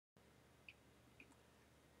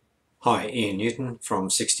Hi, Ian Newton from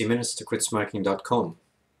 60minutes to quitsmoking.com.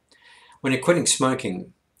 When you're quitting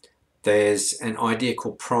smoking, there's an idea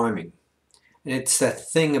called priming. And it's that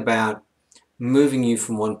thing about moving you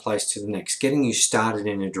from one place to the next, getting you started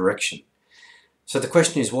in a direction. So the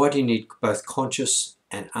question is, why do you need both conscious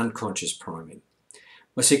and unconscious priming?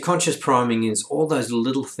 Well, see, conscious priming is all those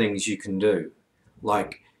little things you can do,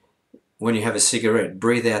 like when you have a cigarette,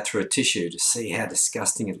 breathe out through a tissue to see how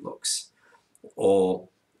disgusting it looks. Or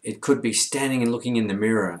it could be standing and looking in the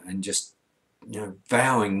mirror and just,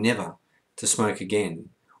 vowing never to smoke again,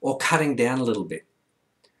 or cutting down a little bit,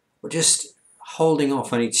 or just holding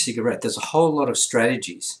off on each cigarette. There's a whole lot of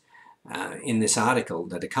strategies in this article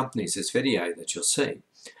that accompanies this video that you'll see.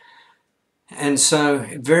 And so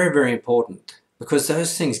very, very important, because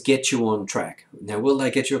those things get you on track. Now, will they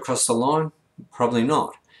get you across the line? Probably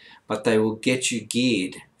not, but they will get you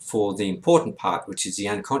geared for the important part, which is the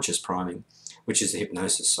unconscious priming, which is the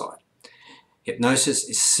hypnosis side. Hypnosis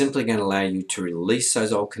is simply going to allow you to release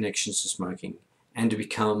those old connections to smoking and to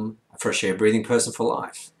become a fresh air breathing person for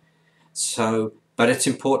life. So, but it's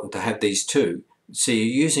important to have these two. So you're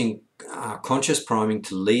using conscious priming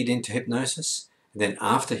to lead into hypnosis. And then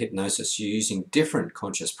after hypnosis, you're using different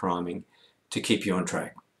conscious priming to keep you on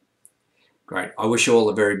track. Great. I wish you all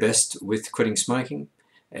the very best with quitting smoking.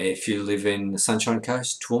 If you live in the Sunshine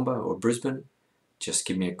Coast, Toowoomba or Brisbane, just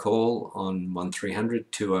give me a call on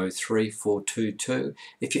 1300 203 422.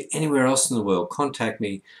 If you're anywhere else in the world, contact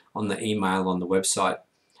me on the email on the website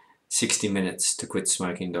 60minutes to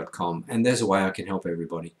quitsmoking.com, and there's a way I can help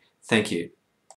everybody. Thank you.